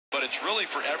But it's really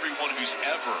for everyone who's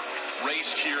ever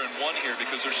raced here and won here,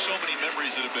 because there's so many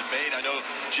memories that have been made. I know,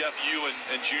 Jeff, you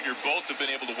and Junior both have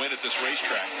been able to win at this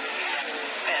racetrack.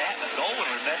 Man, the goal one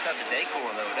would mess up the decor,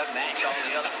 though. It doesn't match all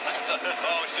the other.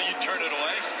 Oh, so you turn it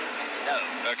away? No.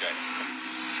 Okay.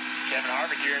 Kevin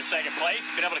Harvick here in second place.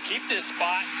 Been able to keep this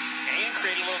spot and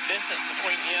create a little distance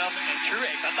between him and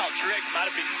Truex. I thought Truex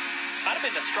might have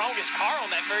been the strongest car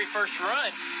on that very first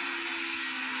run.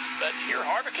 But here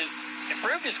Harvick has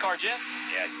improved his car, Jeff.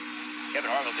 Yeah,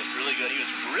 Kevin Harvick is really good. He was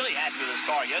really happy with his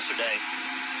car yesterday.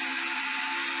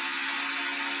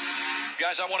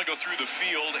 Guys, I want to go through the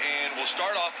field, and we'll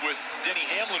start off with Denny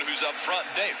Hamlin, who's up front.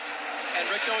 Dave. And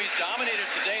Rico, he's dominated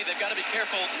today. They've got to be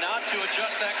careful not to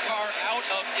adjust that car out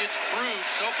of its groove.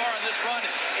 So far in this run,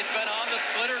 it's been on the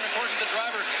splitter, and according to the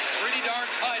driver, pretty darn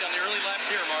tight on the early laps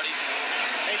here, Marty.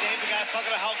 Hey, Dave, the guy's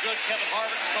talking about how good Kevin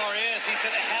Harvick's car is. He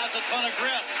said it has a ton of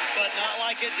grip, but not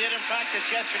like it did in practice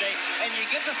yesterday. And you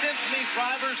get the sense from these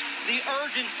drivers, the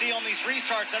urgency on these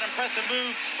restarts, that impressive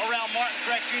move around Martin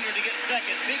Truex Jr. to get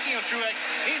second. Speaking of Truex,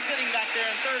 he's sitting back there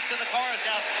in third, so the car is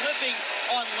now slipping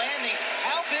on landing.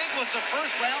 How big was the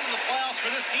first round of the playoffs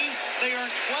for this team? They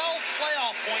earned 12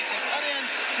 playoff points and cut in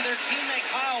to their teammate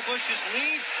Kyle Busch's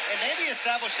lead, and maybe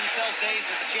established themselves days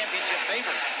as the championship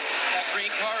favorite. That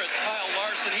green car is Kyle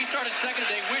Larson. He started second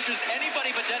today. Wishes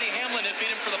anybody but Denny Hamlin had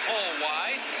beat him for the pole.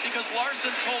 Why? Because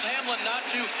Larson told Hamlin not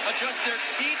to adjust their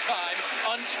tee time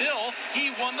until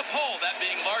he won the pole, that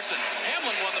being Larson.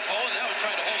 Hamlin won the pole, and that was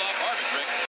trying to hold